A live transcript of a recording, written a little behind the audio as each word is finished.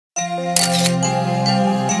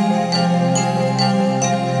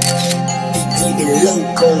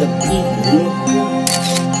BabyLoc on the beat.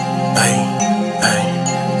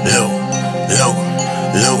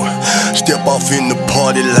 Low. Step off in the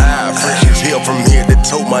party live, fresh as hell from head to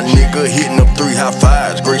toe. My nigga hitting up 3 high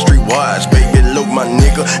fives, Great Street wise. BabyLoc, my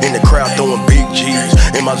nigga in the crowd throwing big G's.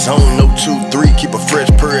 In my zone, no 2-3, keep a fresh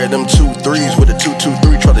pair of them 2-3s with a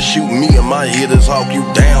 2-2-3. Try to shoot me and my hitters hawk you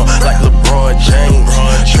down like LeBron James.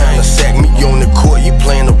 Trying to sack me on the court, you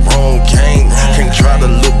playing the wrong game. Can't try to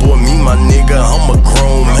little boy me, my nigga, I'm a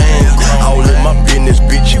grown man. All in my business,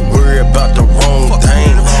 bitch, you worry about the wrong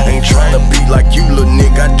thing. Ain't trying to be like you, little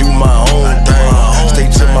nigga, I do my own thing. Stay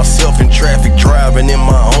to myself in traffic, driving in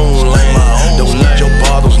my own lane. Don't need your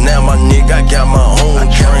bottles now, my nigga, I got my own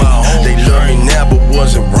train. They love me now, but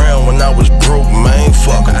wasn't around when I was broke, man.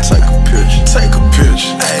 Fuck 'em, take a picture, take a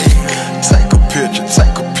picture, ayy. Take a picture,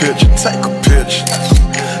 take a picture, take a picture.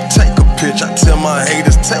 Take a picture, I tell my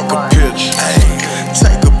haters, take a picture, ayy.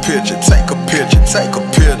 Take a picture, take a picture, take a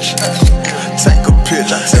picture. Take a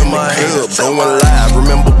picture, I tell my haters, going live.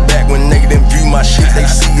 Remember back when they didn't view my shit, they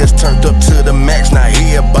see us turned up to the max. Now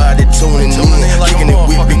everybody tuning in, kicking it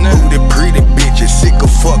with big booty, pretty bitches. Sick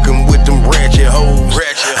of fucking with them ratchet hoes.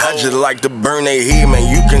 I just like to burn their head, man,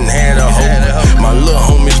 you can have a hoe. My little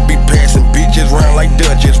homies be passing bitches round like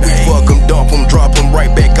Dutchess. We fuck them, dump them, drop them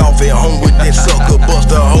right back off at home with that sucker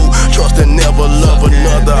buster hoe. Trust and never love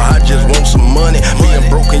another, I just want some money. Being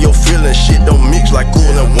broken, your feelings, shit don't mix like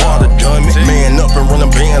oil and water, dummy. Man up and run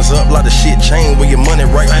them bands up, lot of shit chain where your money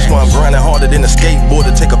right. That's why I'm grinding harder than a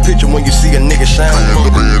skateboarder. Take a picture when you see a nigga shine.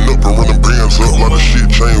 Man up and run them bands up, lot of shit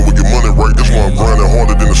chain where your money right. That's why I'm grinding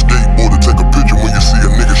harder than a skateboarder. Take a picture when you see a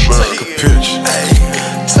nigga shine. Take a picture, ayy.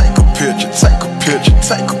 Take a picture, take a picture,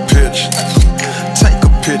 take a picture. Take a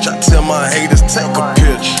picture, I tell my haters, take a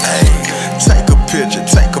picture, ayy. Take a picture,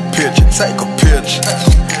 take a picture, take a picture.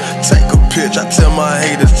 Take a picture, I tell my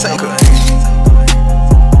haters, take a picture.